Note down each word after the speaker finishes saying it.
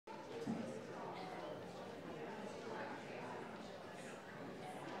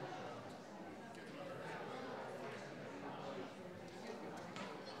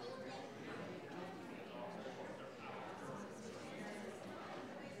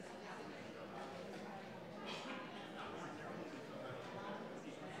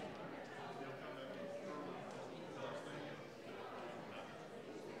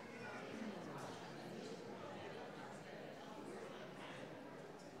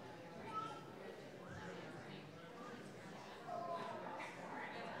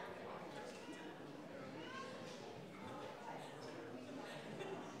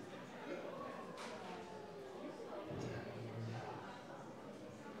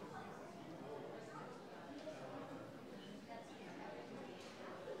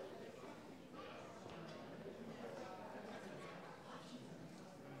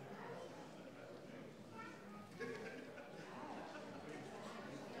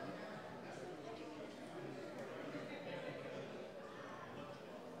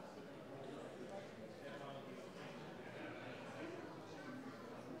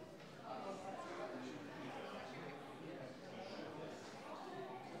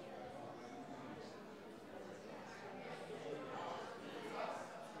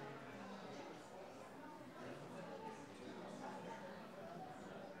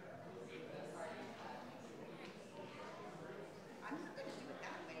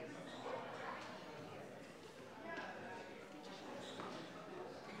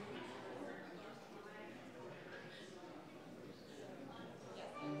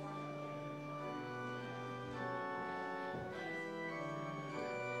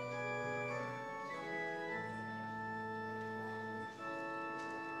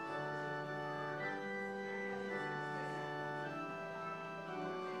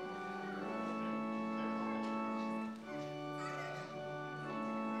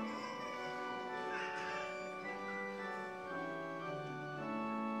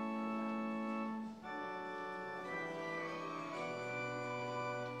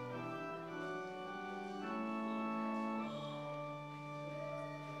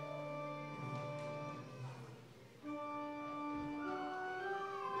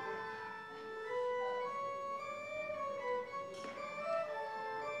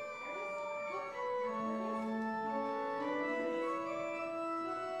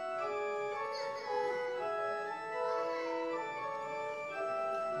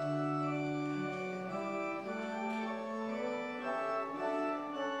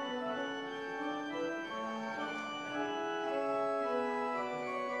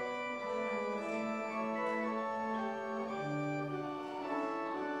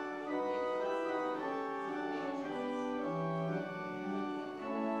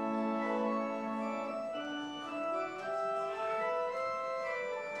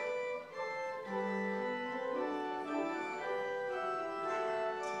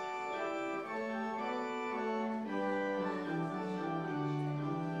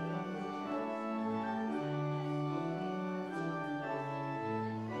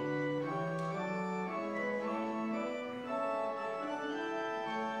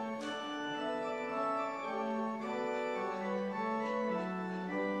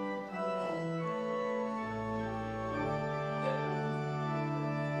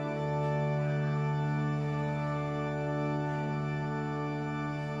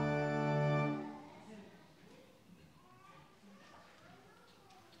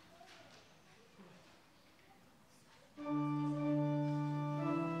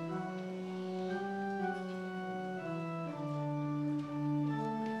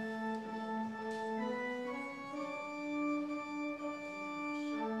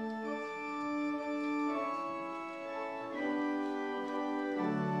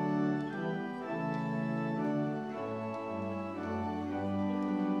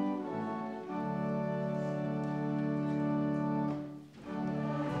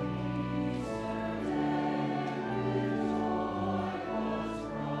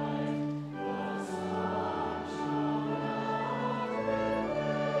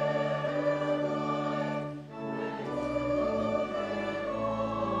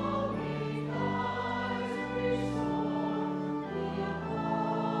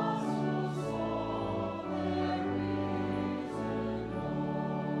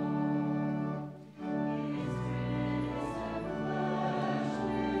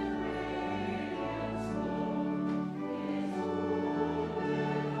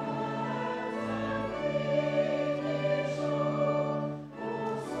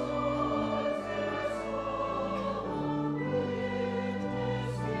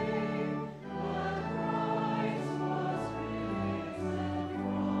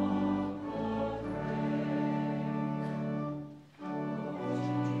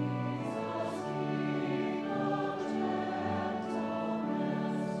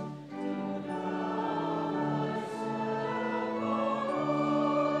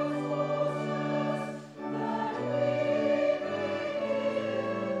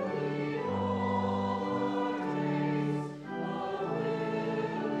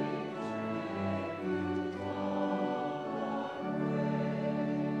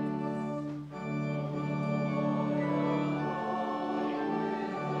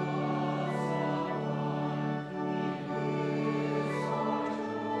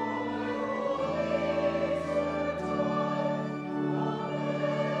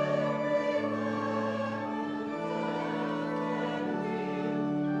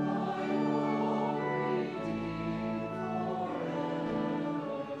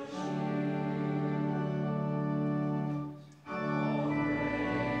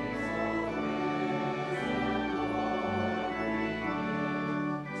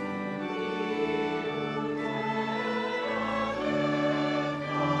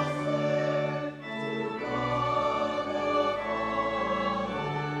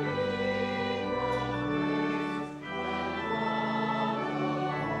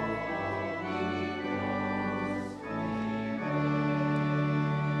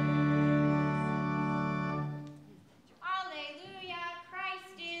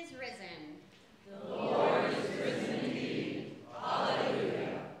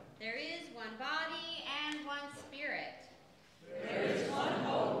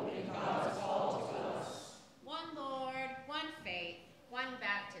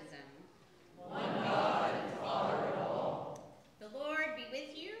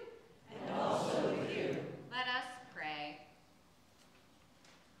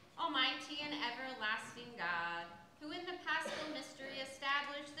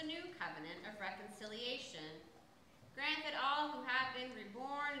the new covenant of reconciliation. Grant that all who have been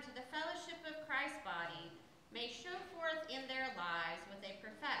reborn into the fellowship of Christ's body may show forth in their lives what they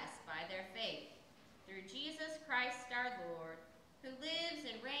profess by their faith. Through Jesus Christ our Lord, who lives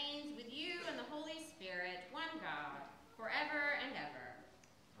and reigns with you and the Holy Spirit, one God, forever and ever.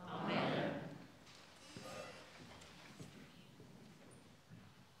 Amen.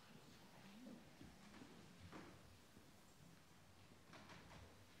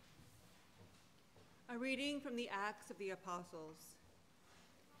 A reading from the Acts of the Apostles.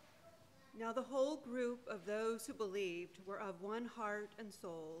 Now the whole group of those who believed were of one heart and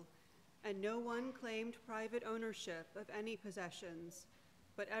soul, and no one claimed private ownership of any possessions,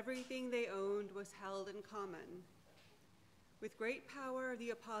 but everything they owned was held in common. With great power, the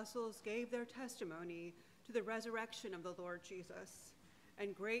apostles gave their testimony to the resurrection of the Lord Jesus,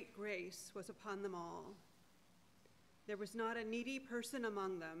 and great grace was upon them all. There was not a needy person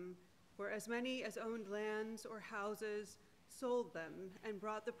among them, for as many as owned lands or houses sold them and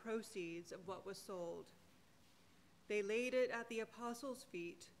brought the proceeds of what was sold. They laid it at the apostles'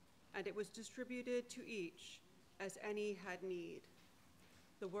 feet, and it was distributed to each as any had need.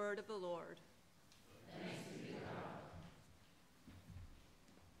 The word of the Lord. Thanks be to God.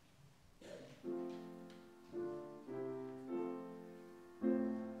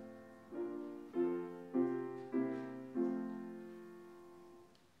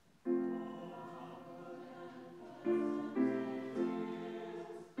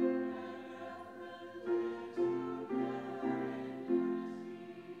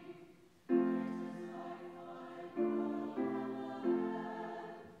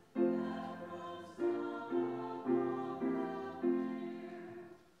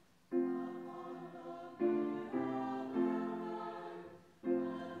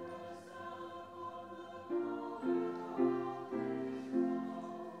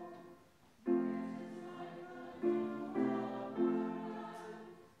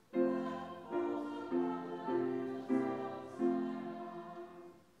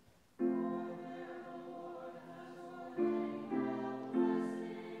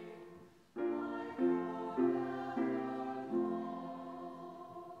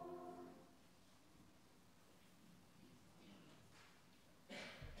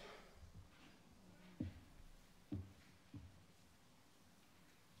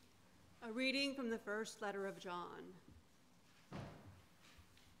 A reading from the first letter of John.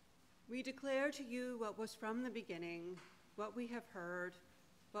 We declare to you what was from the beginning, what we have heard,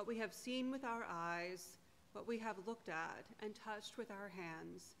 what we have seen with our eyes, what we have looked at and touched with our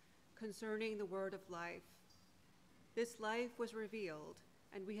hands, concerning the word of life. This life was revealed,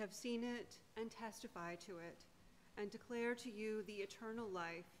 and we have seen it and testify to it, and declare to you the eternal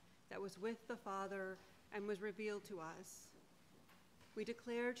life that was with the Father and was revealed to us. We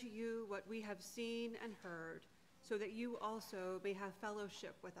declare to you what we have seen and heard, so that you also may have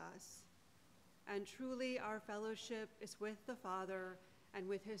fellowship with us. And truly our fellowship is with the Father and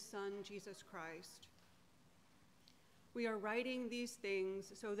with his Son, Jesus Christ. We are writing these things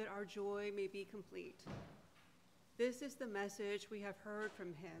so that our joy may be complete. This is the message we have heard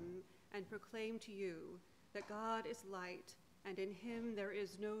from him and proclaim to you, that God is light, and in him there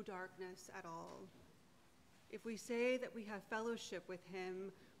is no darkness at all. If we say that we have fellowship with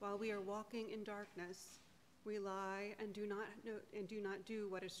him while we are walking in darkness, we lie and do not do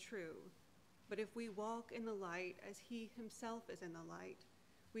what is true. But if we walk in the light as he himself is in the light,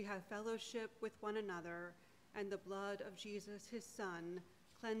 we have fellowship with one another, and the blood of Jesus, his Son,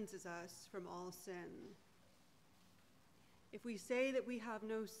 cleanses us from all sin. If we say that we have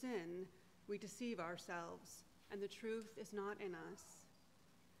no sin, we deceive ourselves, and the truth is not in us.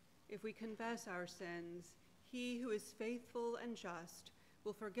 If we confess our sins, he who is faithful and just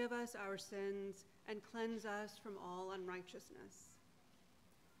will forgive us our sins and cleanse us from all unrighteousness.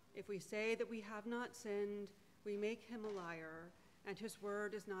 If we say that we have not sinned, we make him a liar, and his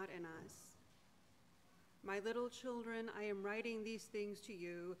word is not in us. My little children, I am writing these things to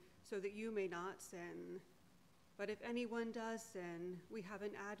you so that you may not sin. But if anyone does sin, we have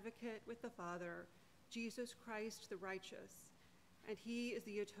an advocate with the Father, Jesus Christ the righteous, and he is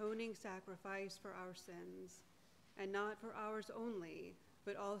the atoning sacrifice for our sins, and not for ours only,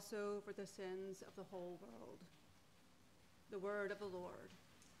 but also for the sins of the whole world. The word of the Lord.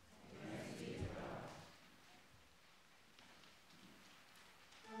 Thanks be to God.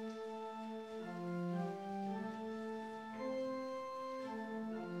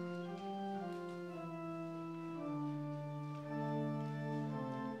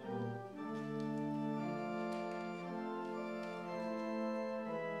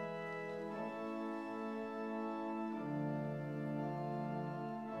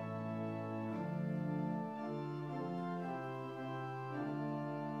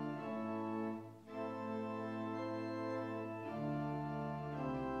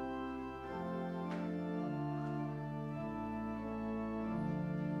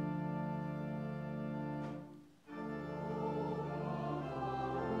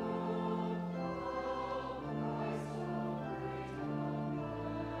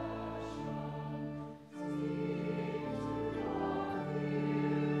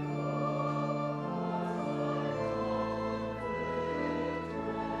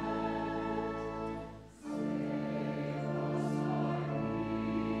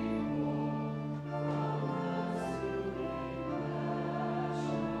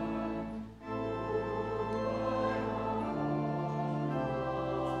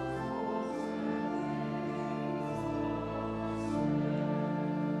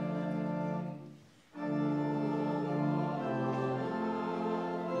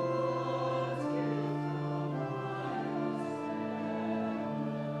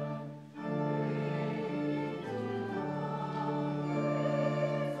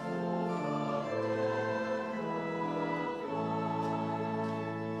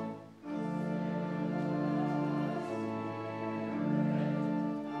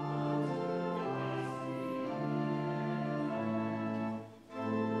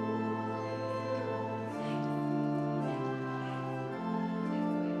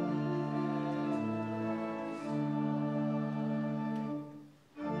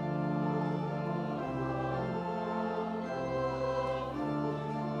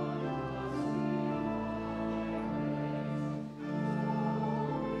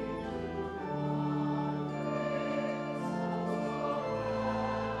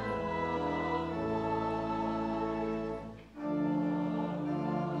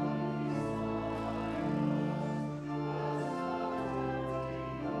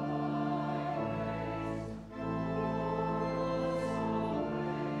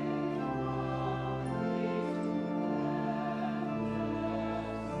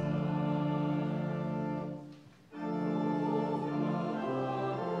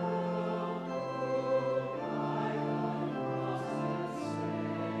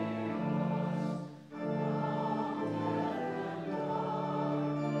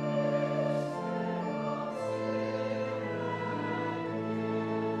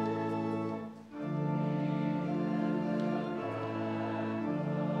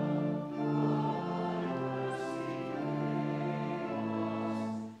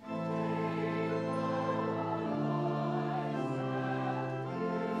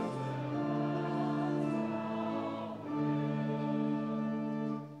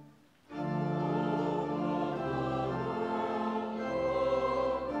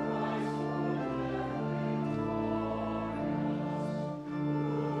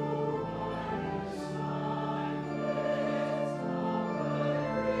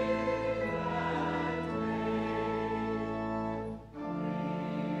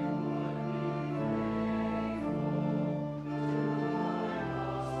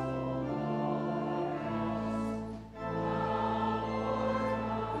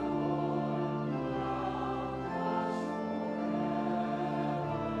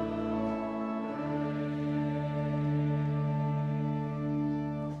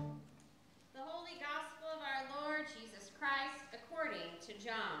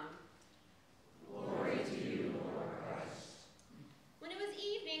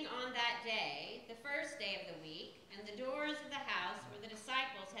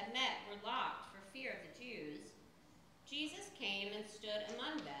 fear of the Jews, Jesus came and stood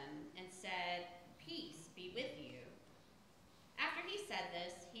among them and said, "Peace be with you." After he said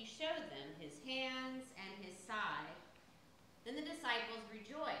this, he showed them his hands and his side. Then the disciples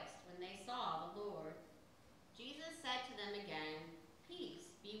rejoiced when they saw the Lord. Jesus said to them again,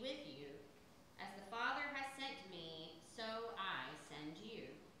 "Peace be with you. As the Father has sent me, so I send you."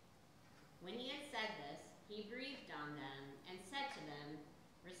 When he had said this, he breathed on them and said to them,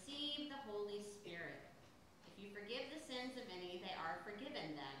 "Receive the Holy Spirit. If you forgive the sins of any, they are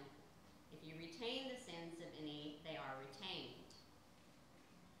forgiven them. If you retain the sins of any, they are retained."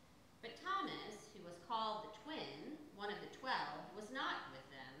 But Thomas, who was called the twin, one of the 12, was not with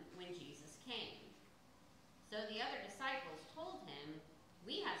them when Jesus came. So the other disciples told him,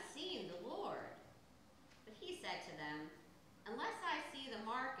 "We have seen the Lord." But he said to them, "Unless I see the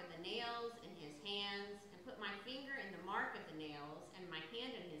mark of the nails in his hands, and put my finger in the mark of the nails, and my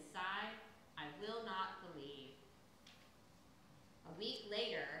hand in his side, I will not believe." A week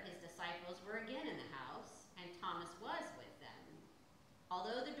later, his disciples were again in the house, and Thomas was with them.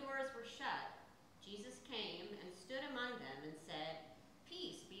 Although the doors were shut, Jesus came and stood among them and said,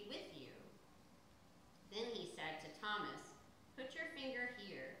 "Peace be with you." Then he said to Thomas, "Put your finger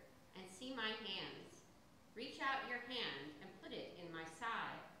here and see my hands. Reach out your hand and put it in my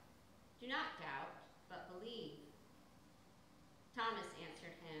side. Do not doubt, but believe." Thomas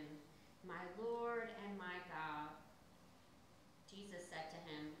answered him, "My Lord and my God." Jesus said to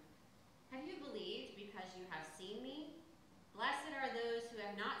him, "Have you believed because you have seen me? Blessed are those who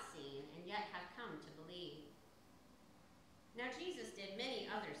have not seen and yet have come to believe." Now Jesus did many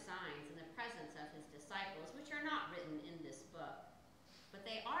other signs in the presence of his disciples, which are not written in this book, but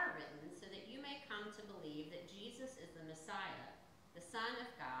they are written so that you may come to believe that Jesus is the Messiah, the Son of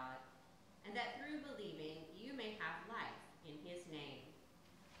God, and that through believing you may have life in his name.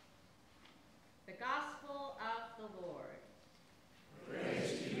 The Gospel of the Lord.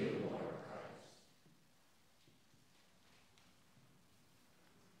 Praise to you, Lord Christ.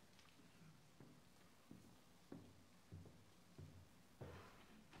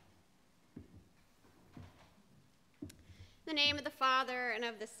 In the name of the Father, and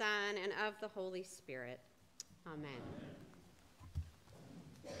of the Son, and of the Holy Spirit. Amen.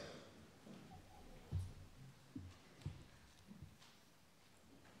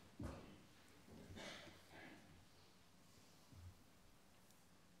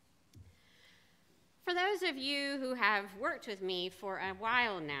 For those of you who have worked with me for a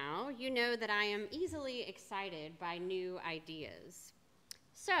while now, you know that I am easily excited by new ideas.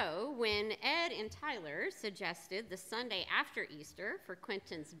 So when Ed and Tyler suggested the Sunday after Easter for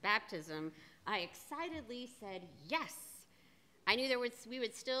Quentin's baptism, I excitedly said yes. I knew we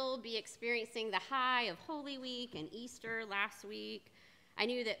would still be experiencing the high of Holy Week and Easter last week. I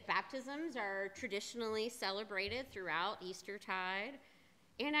knew that baptisms are traditionally celebrated throughout Eastertide.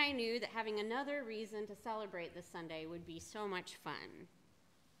 And I knew that having another reason to celebrate this Sunday would be so much fun.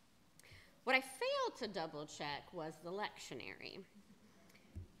 What I failed to double check was the lectionary.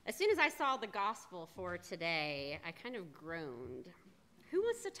 As soon as I saw the gospel for today, I kind of groaned. Who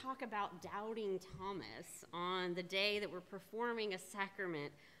wants to talk about doubting Thomas on the day that we're performing a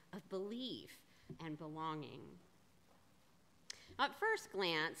sacrament of belief and belonging? At first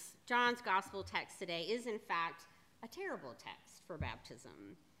glance, John's gospel text today is in fact a terrible text for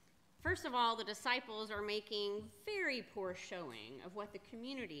baptism. First of all, the disciples are making very poor showing of what the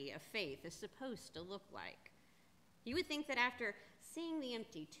community of faith is supposed to look like. You would think that after seeing the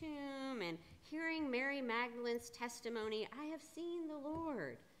empty tomb and hearing Mary Magdalene's testimony, "I have seen the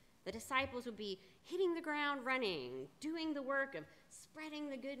Lord," the disciples would be hitting the ground running, doing the work of spreading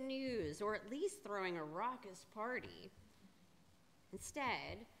the good news, or at least throwing a raucous party.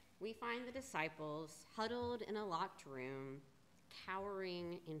 Instead, we find the disciples huddled in a locked room,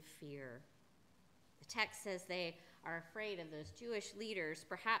 cowering in fear. The text says they are afraid of those Jewish leaders,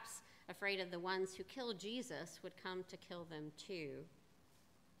 perhaps afraid of the ones who killed Jesus would come to kill them too.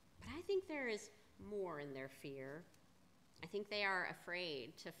 But I think there is more in their fear. I think they are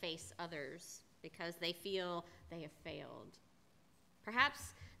afraid to face others because they feel they have failed.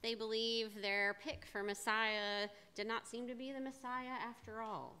 Perhaps they believe their pick for Messiah did not seem to be the Messiah after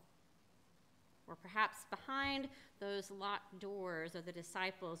all. Or perhaps behind those locked doors are the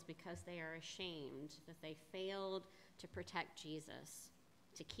disciples because they are ashamed that they failed to protect Jesus,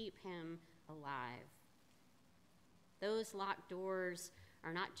 to keep him alive. Those locked doors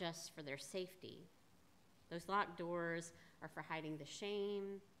are not just for their safety. Those locked doors are for hiding the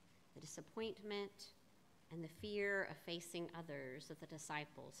shame, the disappointment, and the fear of facing others that the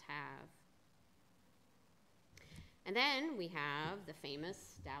disciples have. And then we have the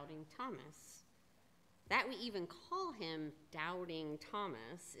famous doubting Thomas. That we even call him Doubting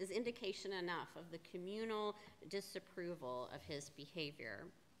Thomas is indication enough of the communal disapproval of his behavior.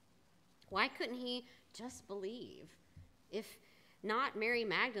 Why couldn't he just believe? If not Mary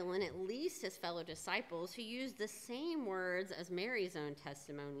Magdalene, at least his fellow disciples who used the same words as Mary's own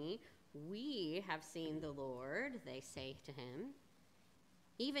testimony. We have seen the Lord, they say to him.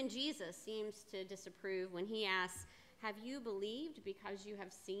 Even Jesus seems to disapprove when he asks, have you believed because you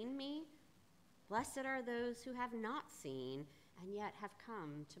have seen me? Blessed are those who have not seen and yet have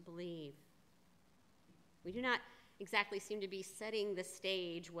come to believe. We do not exactly seem to be setting the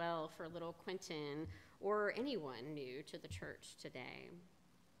stage well for little Quentin or anyone new to the church today.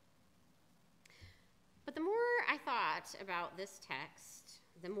 But the more I thought about this text,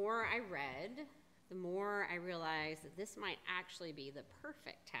 the more I read, the more I realized that this might actually be the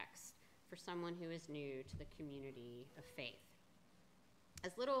perfect text for someone who is new to the community of faith.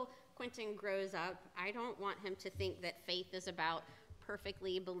 As little Quentin grows up, I don't want him to think that faith is about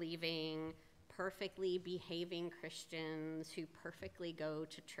perfectly believing, perfectly behaving Christians who perfectly go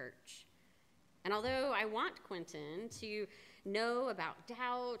to church. And although I want Quentin to know about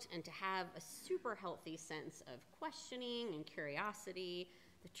doubt and to have a super healthy sense of questioning and curiosity,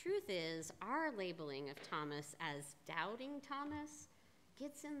 the truth is our labeling of Thomas as Doubting Thomas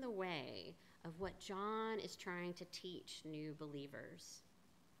gets in the way of what John is trying to teach new believers.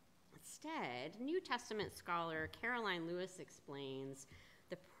 Instead, New Testament scholar Caroline Lewis explains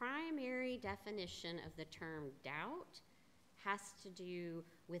the primary definition of the term doubt has to do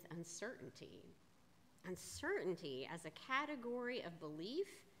with uncertainty. Uncertainty as a category of belief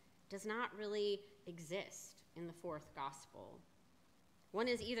does not really exist in the fourth gospel. One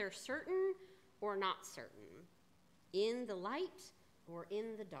is either certain or not certain, in the light or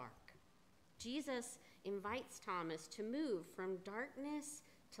in the dark. Jesus invites Thomas to move from darkness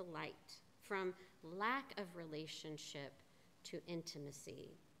to light, from lack of relationship to intimacy.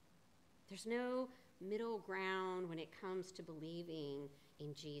 There's no middle ground when it comes to believing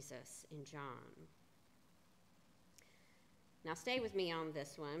in Jesus in John. Now stay with me on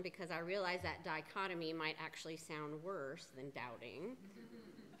this one because I realize that dichotomy might actually sound worse than doubting.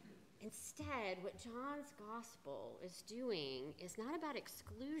 Instead, what John's gospel is doing is not about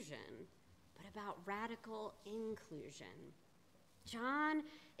exclusion, but about radical inclusion. John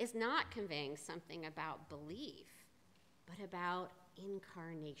is not conveying something about belief, but about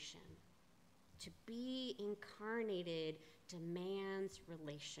incarnation. To be incarnated demands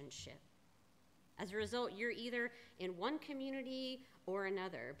relationship. As a result, you're either in one community or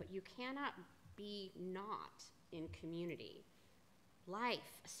another, but you cannot be not in community.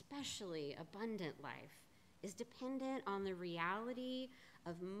 Life, especially abundant life, is dependent on the reality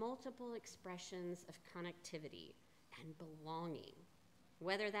of multiple expressions of connectivity and belonging,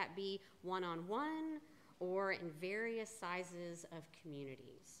 whether that be one-on-one or in various sizes of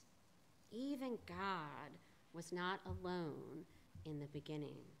communities. Even God was not alone in the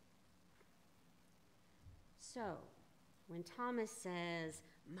beginning. So, when Thomas says,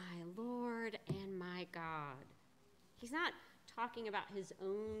 "My Lord and my God," he's not talking about his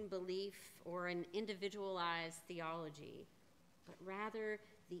own belief or an individualized theology, but rather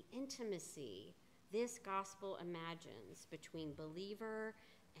the intimacy this gospel imagines between believer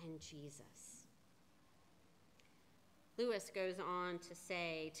and Jesus. Lewis goes on to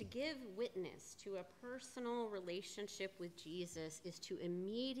say, to give witness to a personal relationship with Jesus is to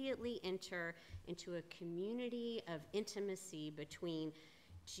immediately enter into a community of intimacy between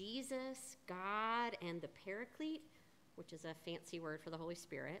Jesus, God, and the Paraclete, which is a fancy word for the Holy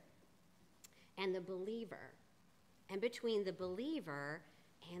Spirit, and the believer, and between the believer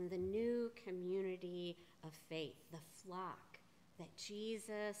and the new community of faith, the flock that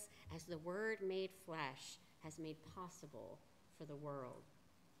Jesus, as the Word made flesh, has made possible for the world.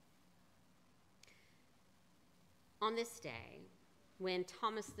 On this day, when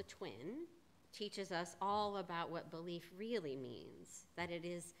Thomas the Twin teaches us all about what belief really means, that it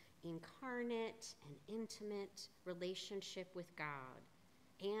is incarnate and intimate relationship with God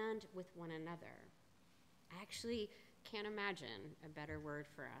and with one another, I actually can't imagine a better word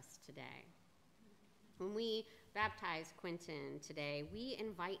for us today. When we baptize Quentin today, we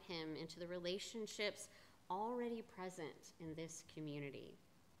invite him into the relationships already present in this community,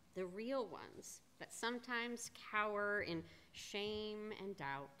 the real ones that sometimes cower in shame and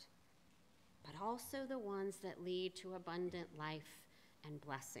doubt, but also the ones that lead to abundant life and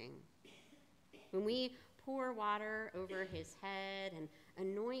blessing. When we pour water over his head and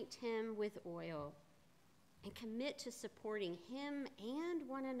anoint him with oil and commit to supporting him and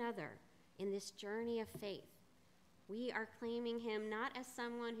one another in this journey of faith, we are claiming him not as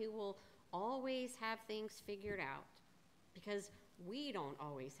someone who will always have things figured out, because we don't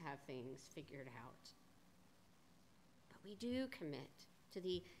always have things figured out. But we do commit to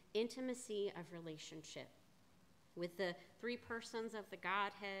the intimacy of relationship with the three persons of the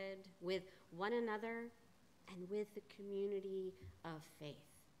Godhead, with one another, and with the community of faith.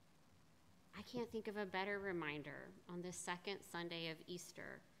 I can't think of a better reminder on the second Sunday of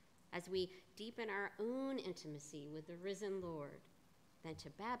Easter, as we deepen our own intimacy with the risen Lord, than to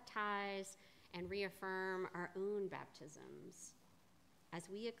baptize and reaffirm our own baptisms. As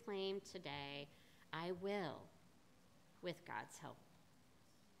we acclaim today, I will, with God's help.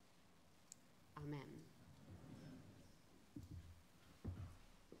 Amen.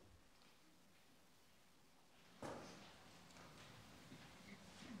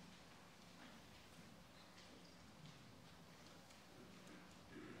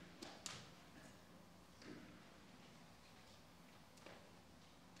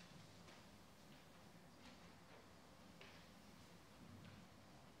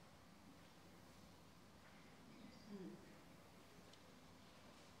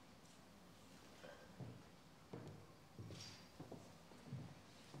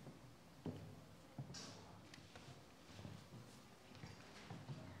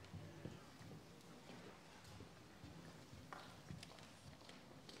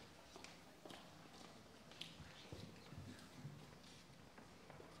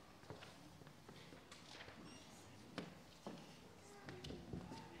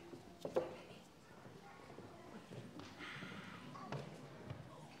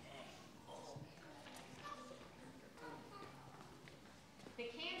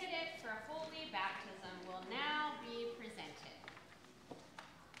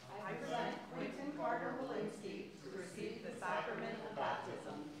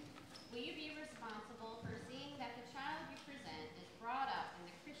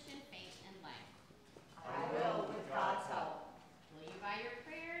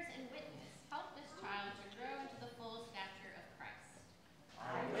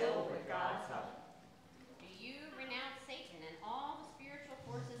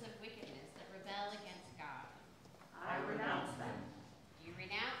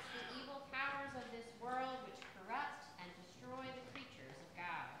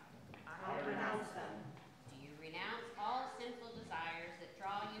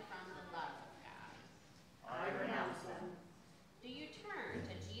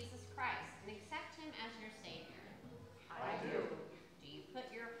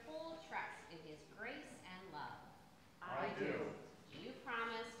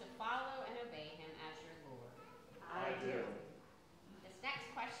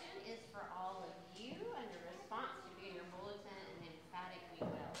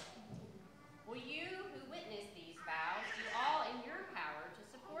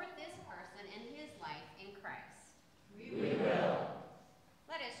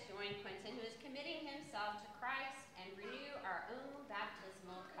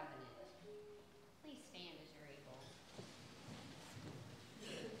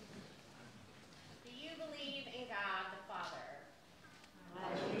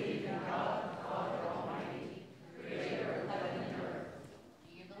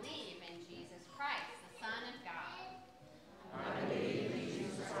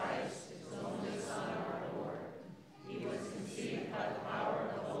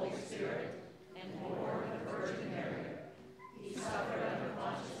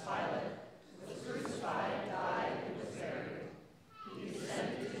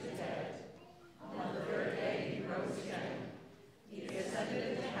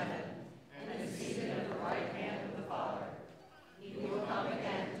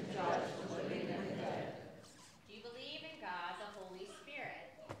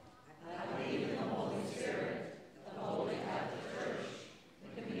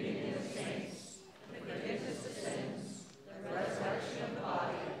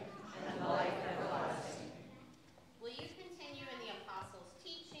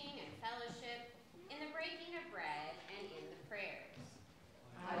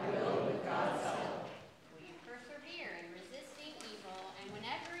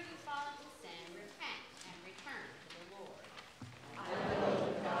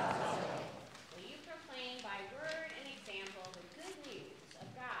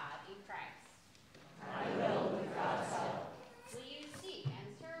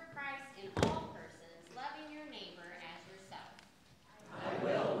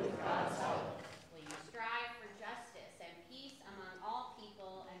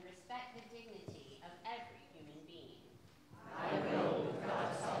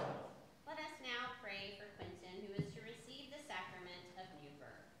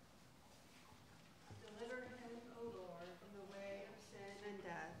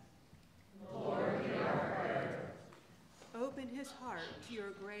 open his heart to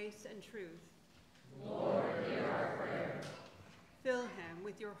your grace and truth. Lord, hear our prayer. Fill him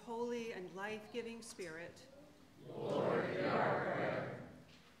with your holy and life-giving spirit. Lord, hear our prayer.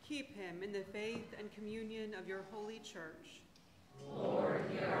 Keep him in the faith and communion of your holy church. Lord,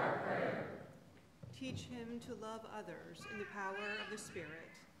 hear our prayer. Teach him to love others in the power of the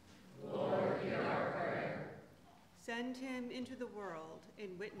Spirit. Lord, hear our prayer. Send him into the world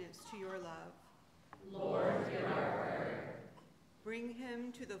in witness to your love. Lord, hear our prayer. Bring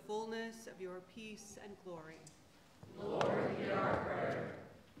him to the fullness of your peace and glory. Lord, hear our prayer.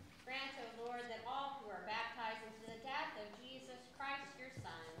 Grant, O Lord, that all who are baptized into the death of Jesus Christ, your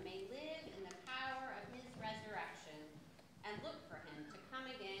Son, may live in the power of his resurrection and look for him to come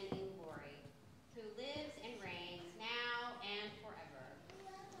again in glory, who lives and reigns now and forever.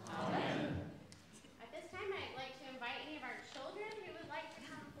 Amen. At this time, I'd like to invite any of our children who would like to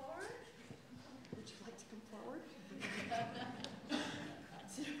come forward. Would you like to come forward?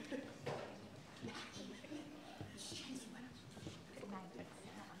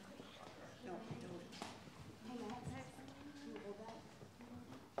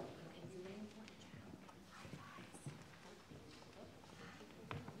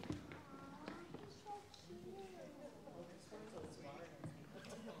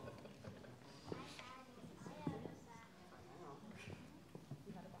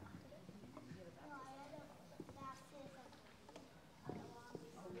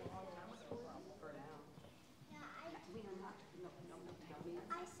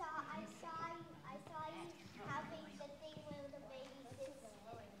 I saw you having the thing where the baby sits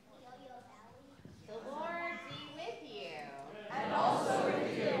yo-yo valley. The Lord be with you. And also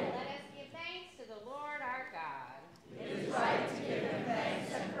with you. Let us give thanks to the Lord our God. It is right to give him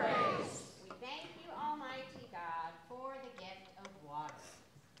thanks and praise. We thank you, Almighty God, for the gift of water.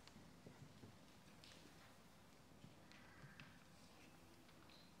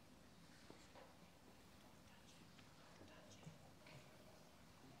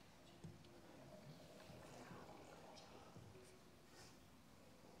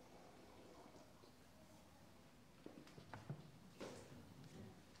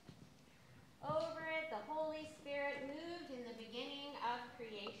 Over it, the Holy Spirit moved in the beginning of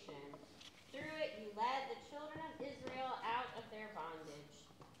creation. Through it, you led the children of Israel out of their bondage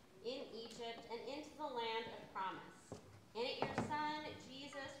in Egypt and into the land of promise. In it, your Son,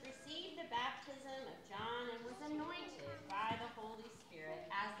 Jesus, received the baptism of John and was anointed by the Holy Spirit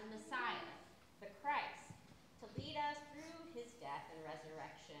as the Messiah, the Christ, to lead us through his death and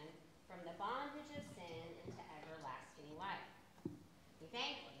resurrection from the bondage of sin into everlasting life. We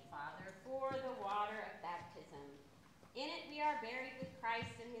thank you, Father, for the water of baptism. In it we are buried with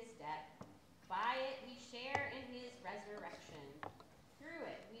Christ in his death. By it we share in his resurrection. Through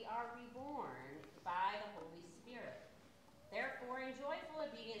it we are reborn by the Holy Spirit. Therefore, in joyful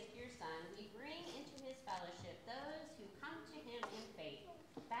obedience to your Son, we bring into his fellowship those who come to him in faith,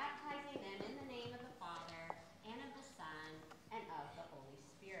 baptizing them in the name of the Father, and of the Son, and of the Holy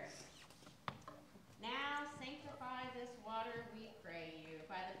Spirit. Now sanctify this water, we pray you,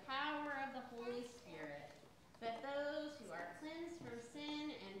 by the power of the Holy Spirit, that those who are cleansed from sin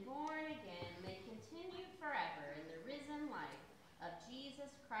and born again may continue forever in the risen life of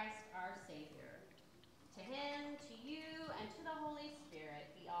Jesus Christ our Savior. To him, to you, and to the Holy Spirit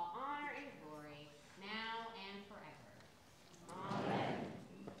be all honor and glory, now and forever. Amen.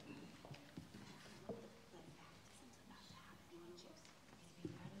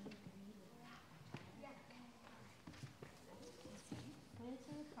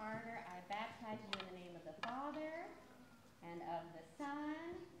 Quentin Carter, I baptize you in the name of the Father, and of the Son,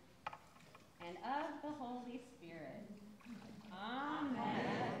 and of the Holy Spirit.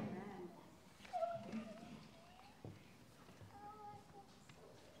 Amen.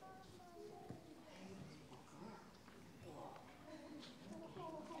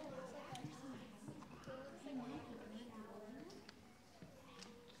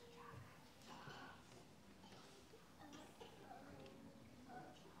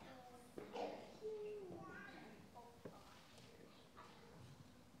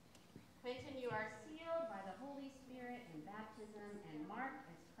 Quentin, you are sealed by the Holy Spirit in baptism and marked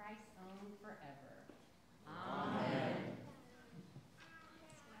as Christ's own forever. Amen.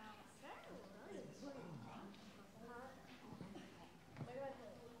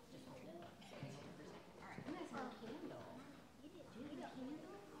 All right, who has no candle?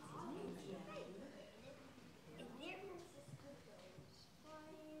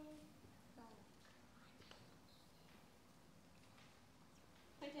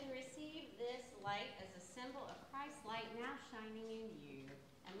 Quentin, receive this light as a symbol of Christ's light now shining in you,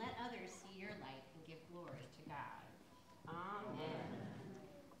 and let others see your light and give glory to God. Amen.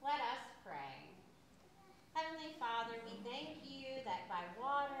 Let us pray. Heavenly Father, we thank you that by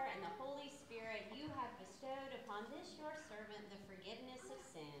water and the Holy Spirit you have bestowed upon this your servant the forgiveness of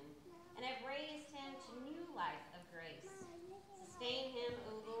sin, and have raised him to new life of grace. Sustain him,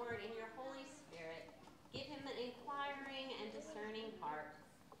 O Lord, in your Holy Spirit. Give him an inquiring and discerning heart,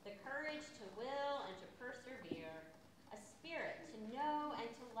 the courage to will and to persevere, a spirit to know and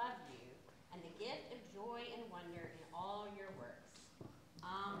to love you, and the gift of joy and wonder in all your works.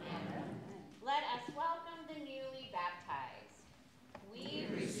 Amen. Let us welcome the newly baptized. We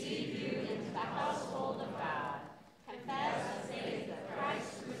receive you into the household of God. Confess the faith of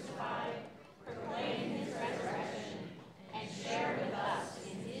Christ crucified, proclaim his resurrection, and share with us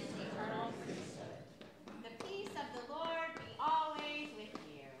in his eternal priesthood. The peace of the Lord be always with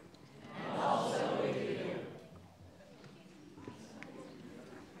you. And also with you.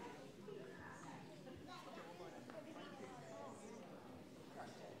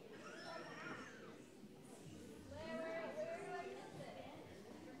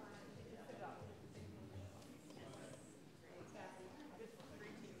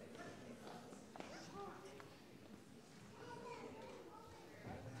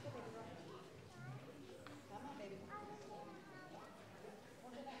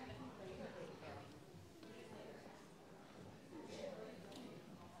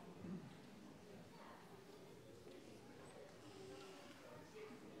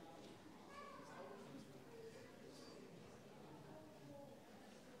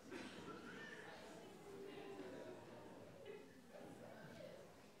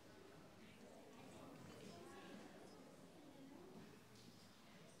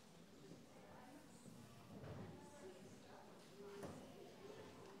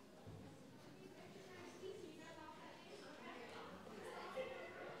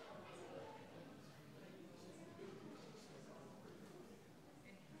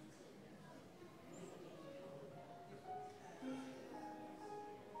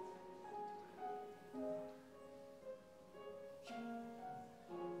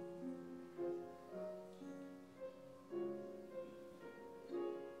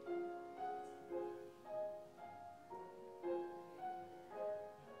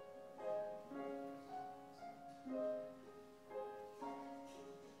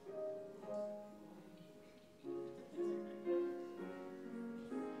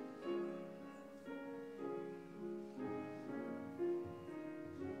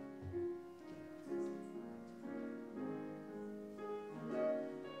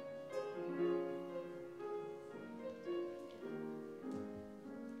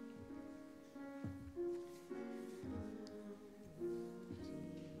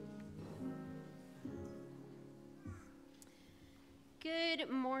 Good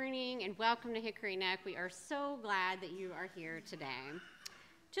morning and welcome to Hickory Neck. We are so glad that you are here today.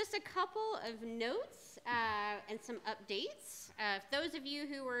 Just a couple of notes and some updates. Those of you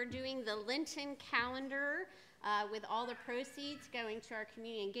who are doing the Lenten calendar with all the proceeds going to our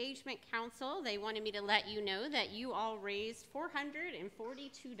Community Engagement Council, they wanted me to let you know that you all raised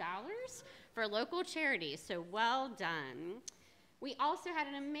 $442 for local charities, so well done. We also had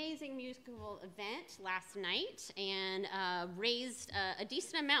an amazing musical event last night and raised a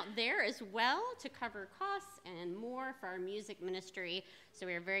decent amount there as well to cover costs and more for our music ministry, so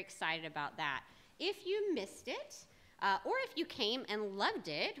we are very excited about that. If you missed it, or if you came and loved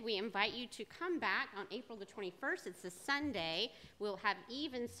it, we invite you to come back on April the 21st. It's a Sunday. We'll have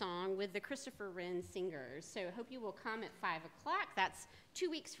Evensong with the Christopher Wren Singers. So I hope you will come at 5 o'clock. That's 2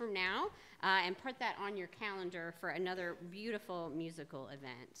 weeks from now. And put that on your calendar for another beautiful musical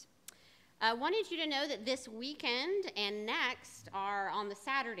event. I wanted you to know that this weekend and next are on the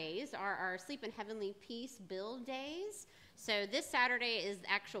Saturdays are our Sleep in Heavenly Peace build days. So this Saturday is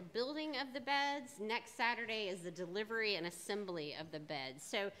the actual building of the beds. Next Saturday is the delivery and assembly of the beds.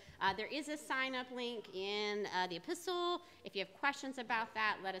 So there is a sign-up link in the epistle. If you have questions about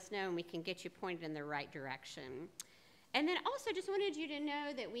that, let us know and we can get you pointed in the right direction. And then also just wanted you to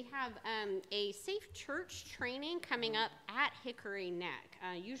know that we have a Safe Church training coming up at Hickory Neck.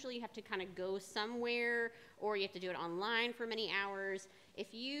 Usually you have to kind of go somewhere or you have to do it online for many hours.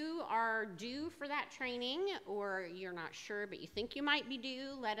 If you are due for that training or you're not sure but you think you might be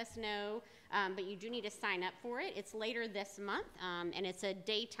due, let us know. But you do need to sign up for it. It's later this month and it's a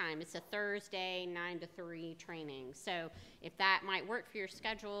daytime. It's a Thursday 9 to 3 training. So if that might work for your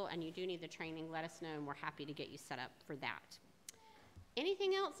schedule and you do need the training, let us know and we're happy to get you set up for that.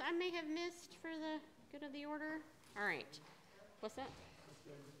 Anything else I may have missed for the good of the order? All right. What's that?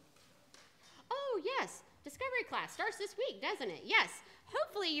 Oh, yes. Discovery class starts this week, doesn't it? Yes.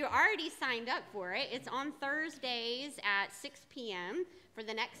 Hopefully you already signed up for it. It's on Thursdays at 6 p.m. for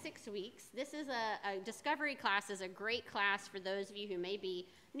the next 6 weeks. This is a Discovery class is a great class for those of you who may be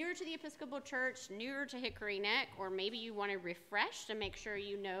newer to the Episcopal Church, newer to Hickory Neck, or maybe you want to refresh to make sure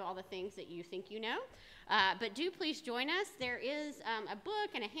you know all the things that you think you know. But do please join us. There is a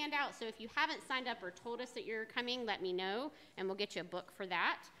book and a handout, so if you haven't signed up or told us that you're coming, let me know, and we'll get you a book for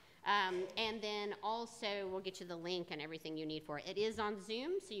that. And then also we'll get you the link and everything you need for it. It is on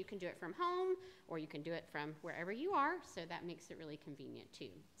Zoom, so you can do it from home or you can do it from wherever you are, so that makes it really convenient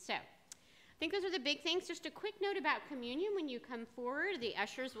too. So I think those are the big things. Just a quick note about communion. When you come forward, the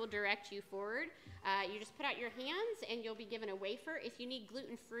ushers will direct you forward. You just put out your hands and you'll be given a wafer. If you need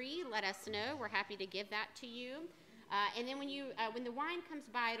gluten-free, let us know. We're happy to give that to you. And then when the wine comes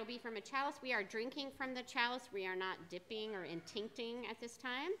by, it'll be from a chalice. We are drinking from the chalice. We are not dipping or intincting at this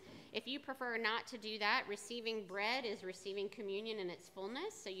time. If you prefer not to do that, receiving bread is receiving communion in its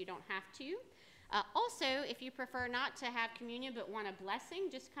fullness, so you don't have to. Also, if you prefer not to have communion but want a blessing,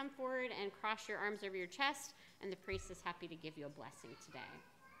 just come forward and cross your arms over your chest, and the priest is happy to give you a blessing today.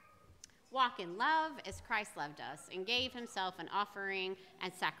 Walk in love as Christ loved us and gave himself an offering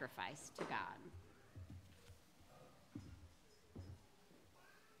and sacrifice to God.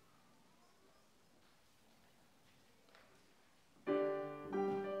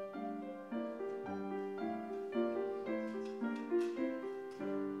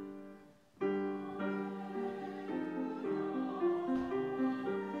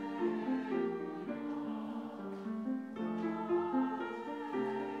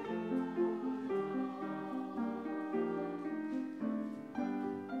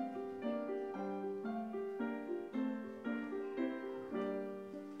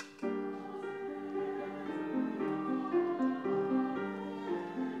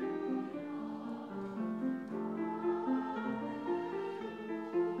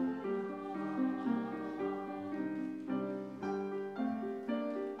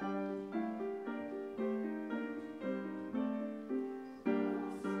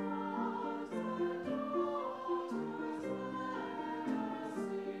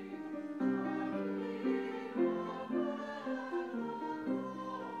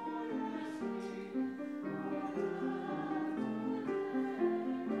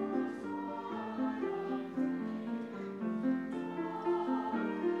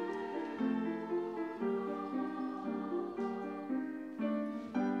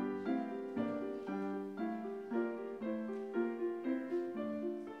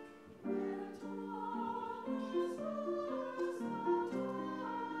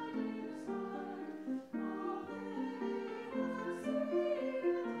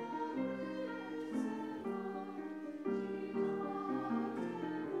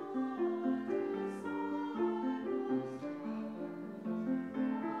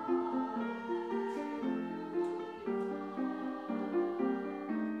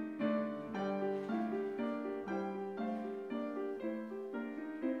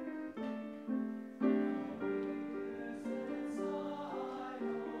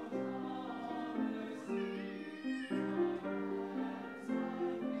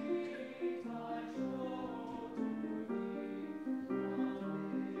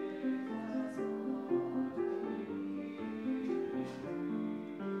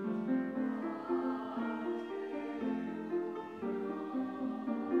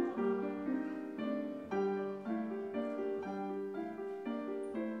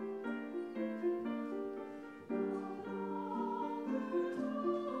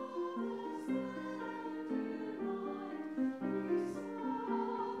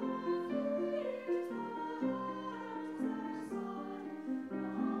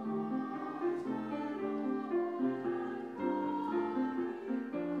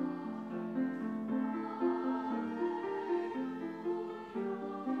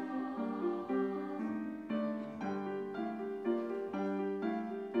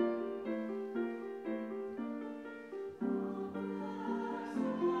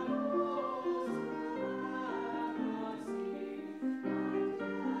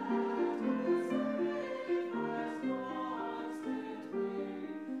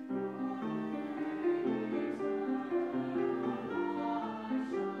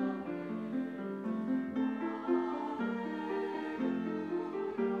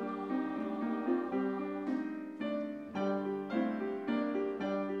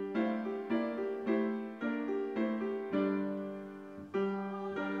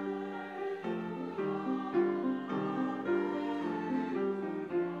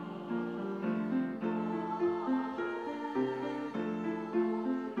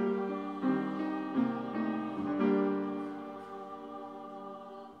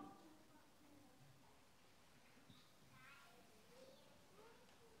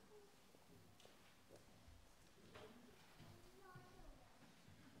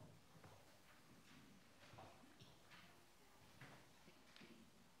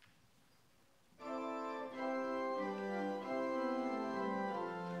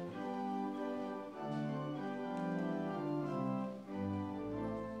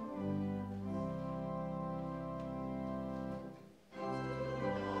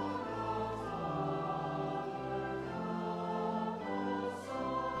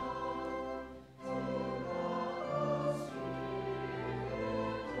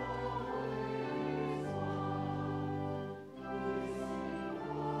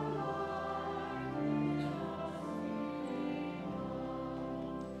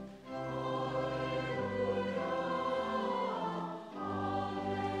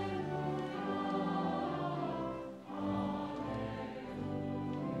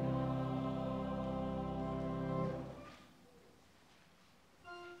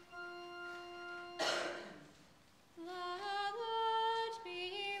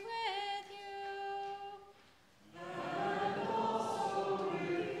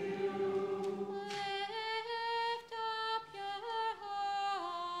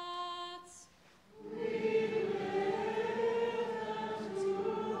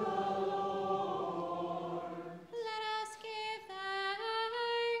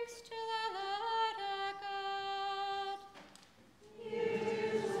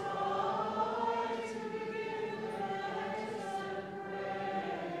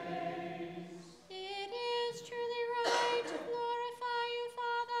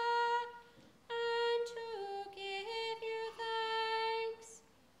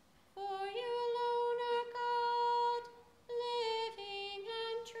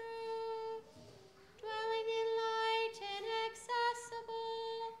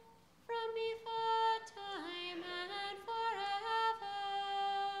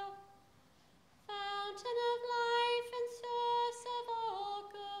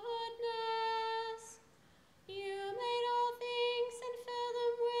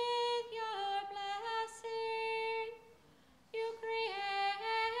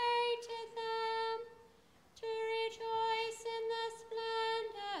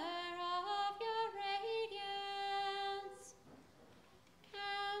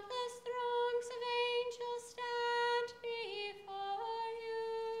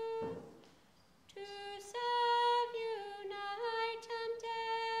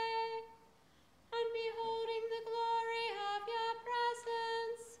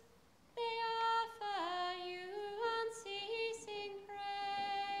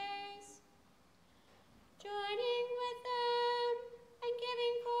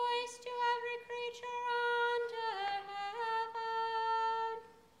 Christ to every creature under heaven.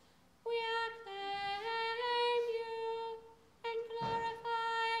 We acclaim you and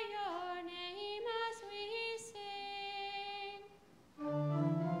glorify your name as we sing.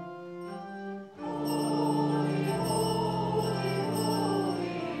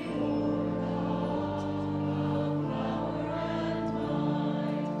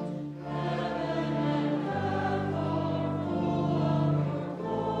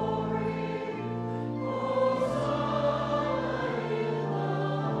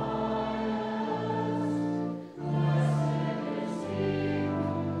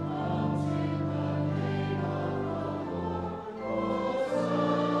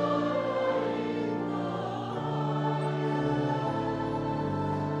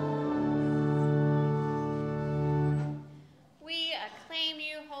 We acclaim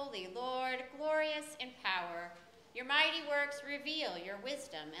you, Holy Lord, glorious in power. Your mighty works reveal your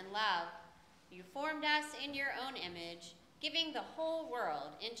wisdom and love. You formed us in your own image, giving the whole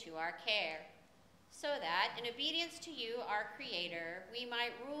world into our care, so that, in obedience to you, our Creator, we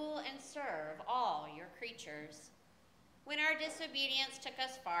might rule and serve all your creatures. When our disobedience took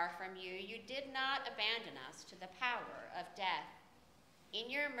us far from you, you did not abandon us to the power of death. In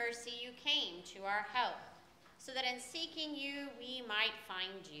your mercy, you came to our help, so that in seeking you, we might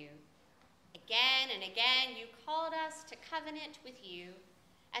find you. Again and again, you called us to covenant with you,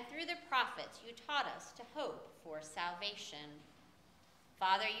 and through the prophets, you taught us to hope for salvation.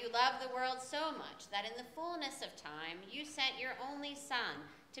 Father, you love the world so much that in the fullness of time, you sent your only Son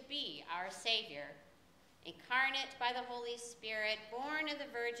to be our Savior. Incarnate by the Holy Spirit, born of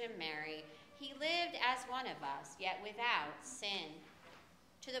the Virgin Mary, he lived as one of us, yet without sin.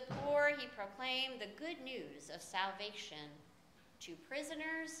 To the poor, he proclaimed the good news of salvation. To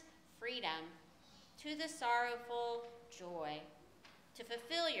prisoners, freedom. To the sorrowful, joy. To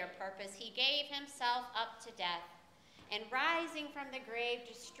fulfill your purpose, he gave himself up to death, and rising from the grave,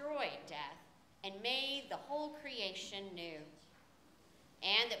 destroyed death, and made the whole creation new.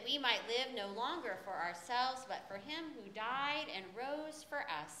 And that we might live no longer for ourselves, but for him who died and rose for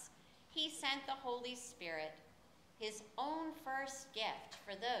us, he sent the Holy Spirit, his own first gift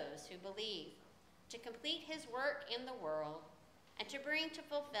for those who believe, to complete his work in the world and to bring to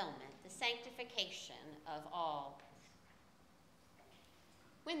fulfillment the sanctification of all.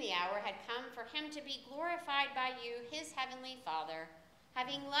 When the hour had come for him to be glorified by you, his heavenly Father,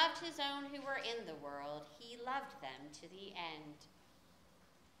 having loved his own who were in the world, he loved them to the end.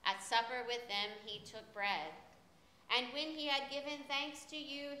 At supper with them he took bread, and when he had given thanks to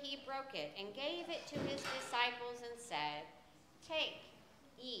you, he broke it and gave it to his disciples and said, "Take,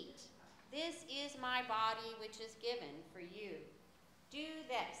 eat. This is my body which is given for you. Do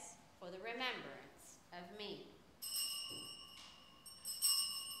this for the remembrance of me."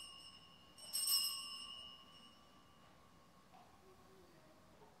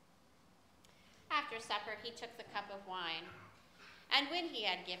 After supper, he took the cup of wine, and when he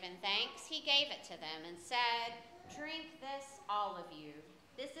had given thanks, he gave it to them and said, "Drink this, all of you.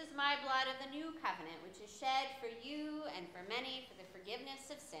 This is my blood of the new covenant, which is shed for you and for many for the forgiveness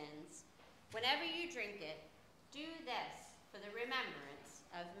of sins. Whenever you drink it, do this for the remembrance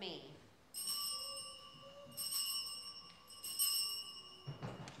of me."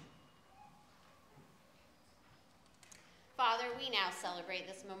 Father, we now celebrate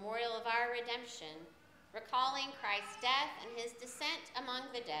this memorial of our redemption, recalling Christ's death and his descent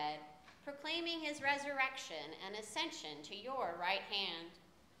among the dead, proclaiming his resurrection and ascension to your right hand,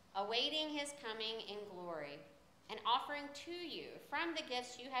 awaiting his coming in glory, and offering to you from the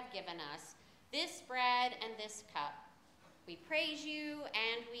gifts you have given us this bread and this cup. We praise you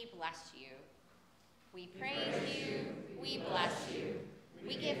and we bless you. We praise you, we bless you.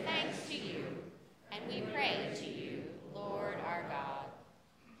 We give thanks to you, and we pray to you, Lord our God.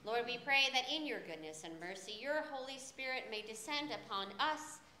 Lord, we pray that in your goodness and mercy, your Holy Spirit may descend upon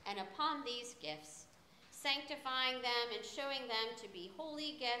us and upon these gifts, sanctifying them and showing them to be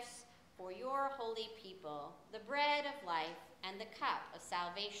holy gifts for your holy people, the bread of life and the cup of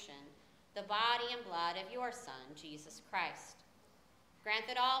salvation, the body and blood of your Son, Jesus Christ. Grant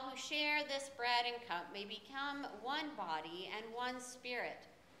that all who share this bread and cup may become one body and one spirit,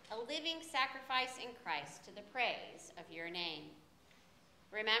 a living sacrifice in Christ to the praise of your name.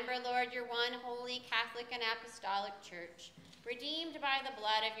 Remember, Lord, your one holy Catholic and Apostolic Church, redeemed by the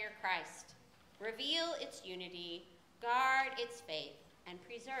blood of your Christ. Reveal its unity, guard its faith, and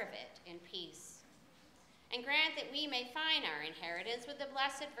preserve it in peace. And grant that we may find our inheritance with the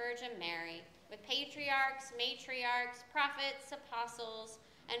Blessed Virgin Mary, with patriarchs, matriarchs, prophets, apostles,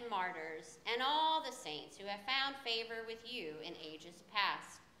 and martyrs, and all the saints who have found favor with you in ages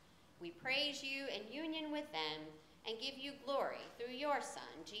past. We praise you in union with them and give you glory through your Son,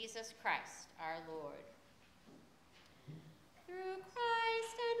 Jesus Christ, our Lord. Through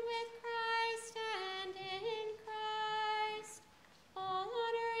Christ and with Christ and in Christ, all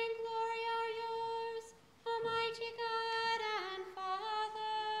honor and glory are yours, Almighty God and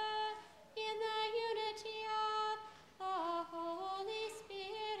Father, in the unity of the Holy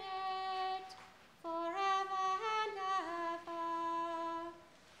Spirit, forever and ever.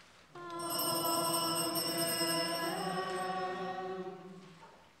 Amen.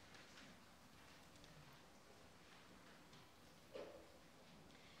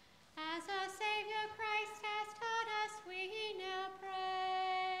 As our Savior Christ has taught us, we now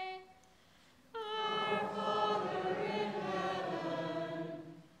pray. Our Father in heaven,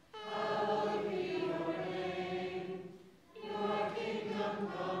 hallowed be your name. Your kingdom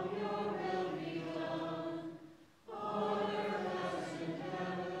come, your will be done, on earth as in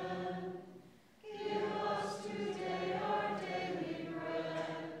heaven. Give us today our daily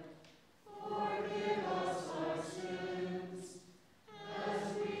bread. Forgive us our sins, as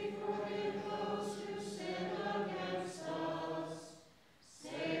we forgive those who sin against us.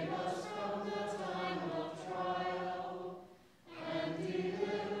 Save us from the time of trial, and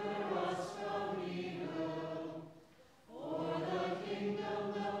deliver us from evil. For the kingdom,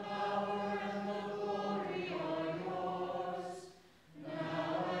 the power, and the glory are yours,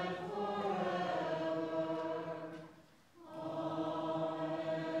 now and forever. Amen.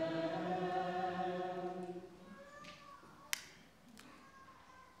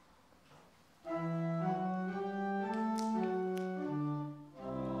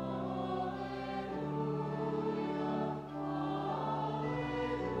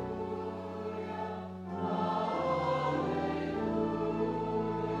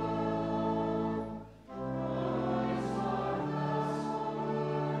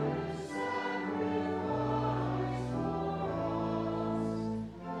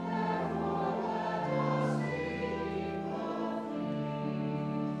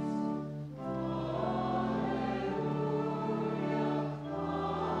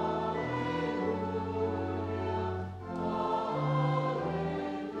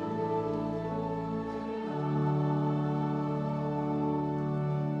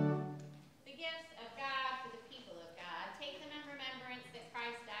 The gifts of God for the people of God, take them in remembrance that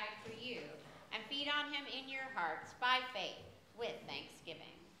Christ died for you, and feed on him in your hearts by faith with thanksgiving.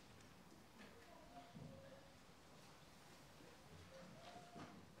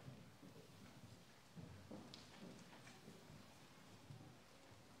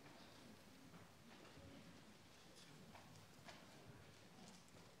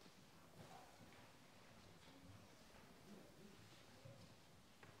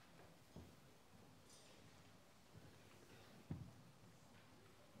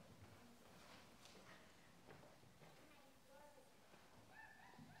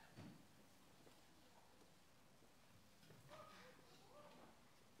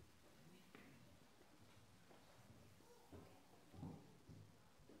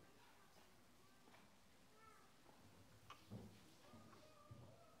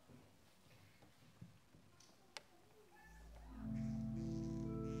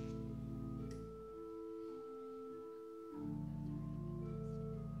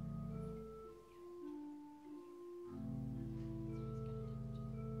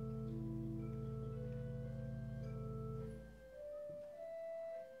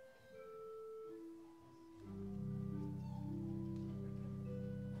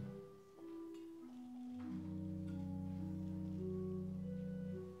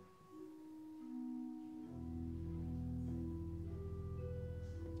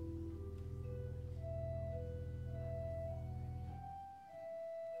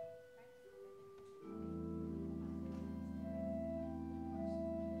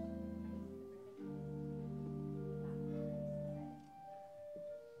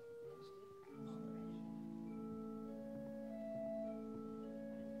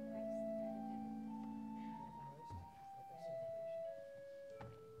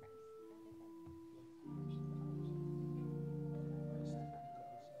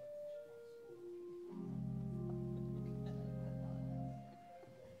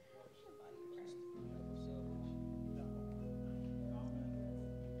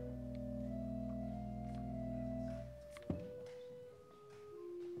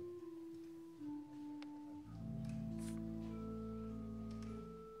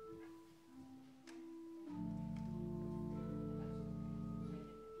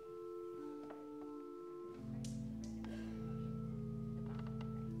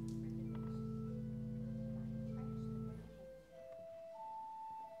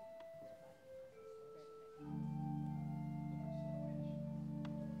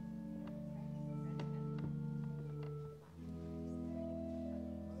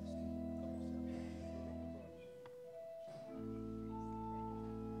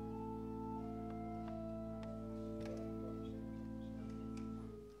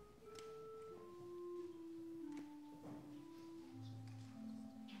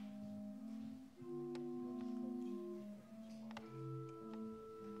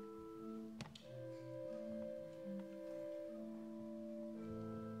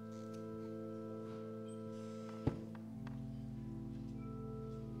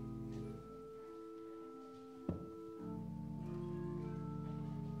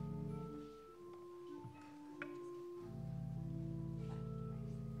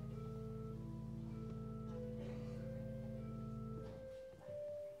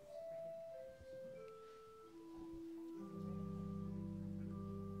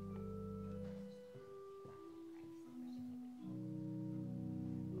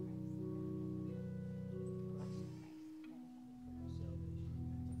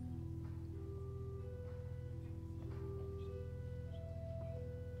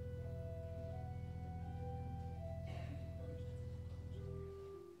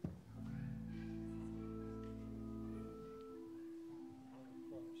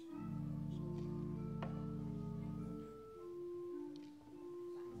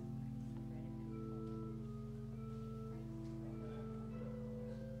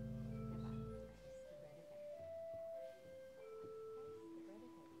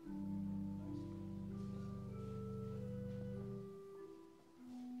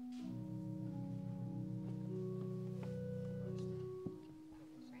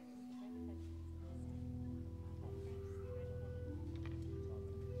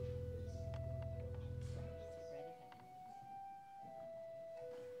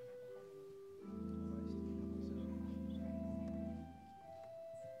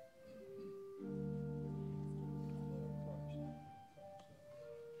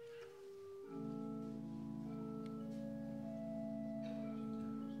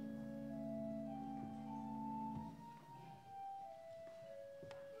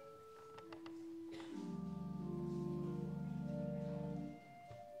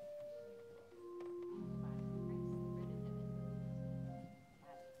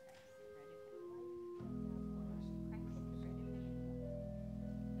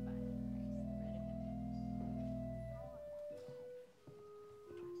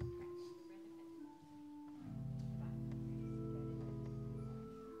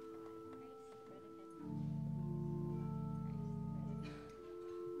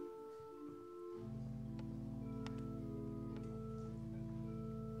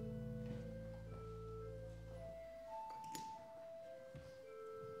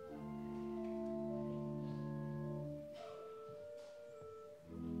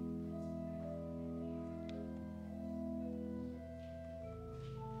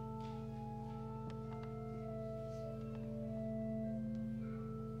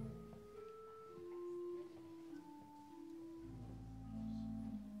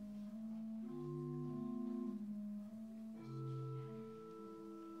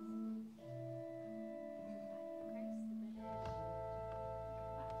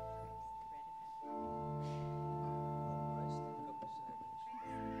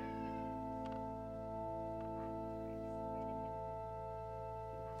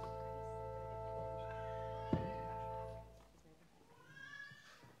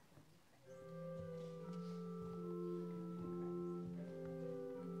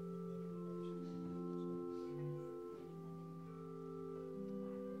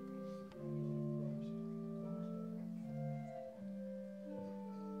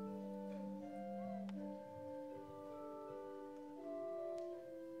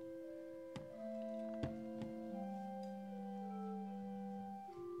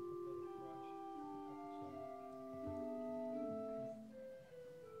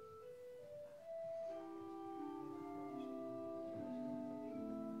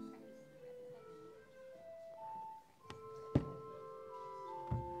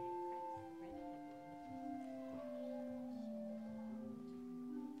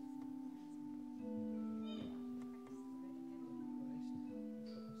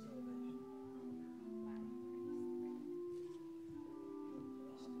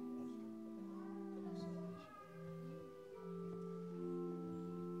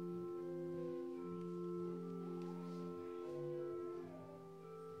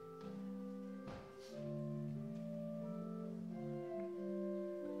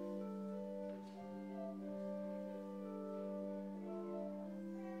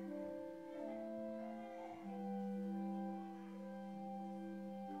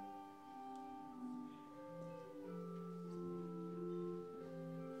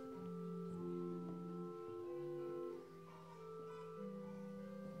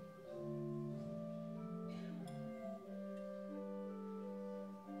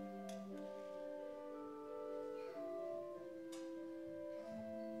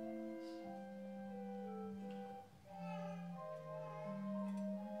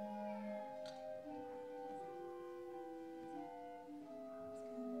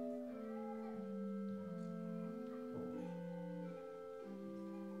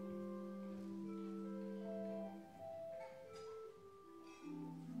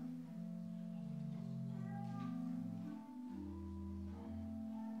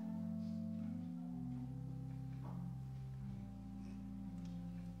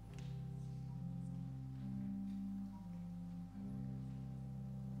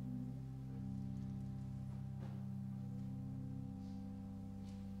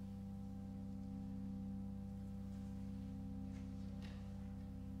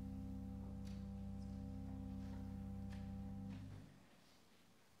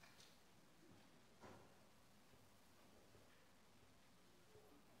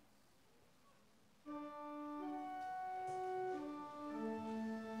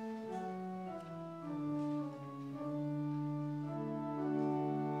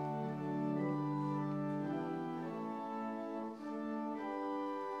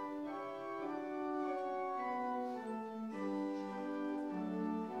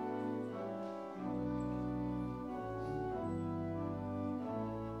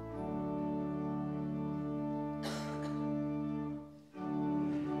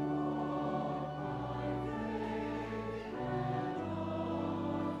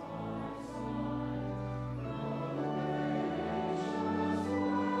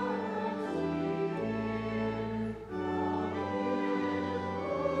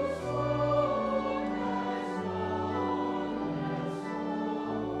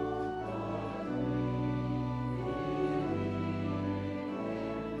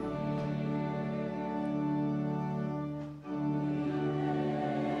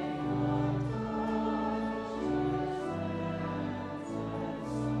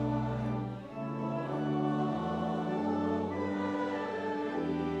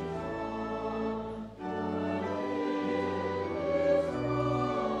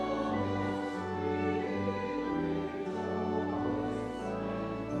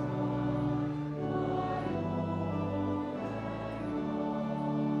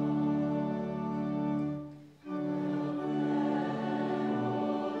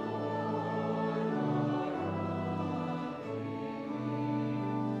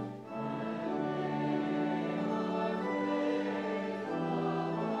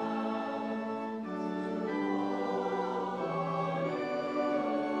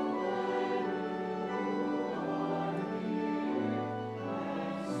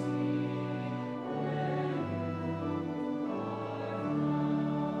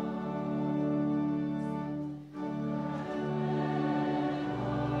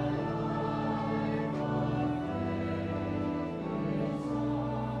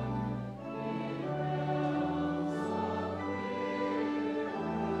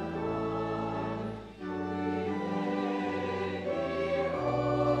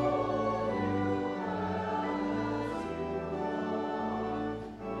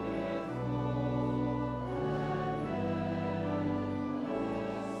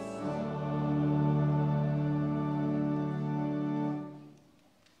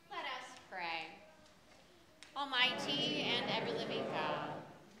 Almighty and ever-living God,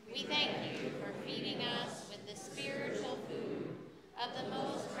 we thank you for feeding us with the spiritual food of the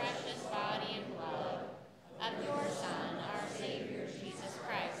most precious body and blood of your Son, our Savior, Jesus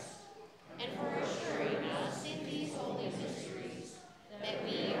Christ, and for assuring us in these holy mysteries that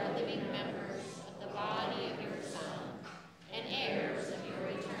we are living members of the body of your Son and heirs of your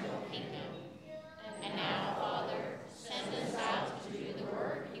eternal kingdom. And now, Father, send us out to do the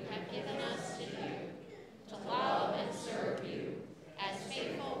work you have given us to do, to love and serve you as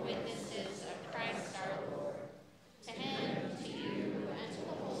faithful witnesses of Christ our Lord. To him, to you, and to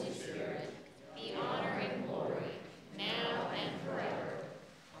the Holy Spirit, be honor and glory, now and forever.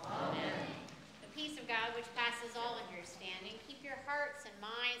 Amen. The peace of God, which passes all understanding, keep your hearts and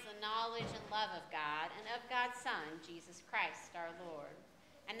minds in knowledge and love of God and of God's Son, Jesus Christ our Lord.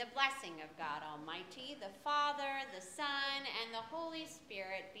 And the blessing of God Almighty, the Father, the Son, and the Holy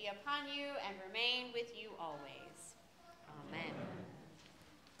Spirit be upon you and remain with you always. Amen.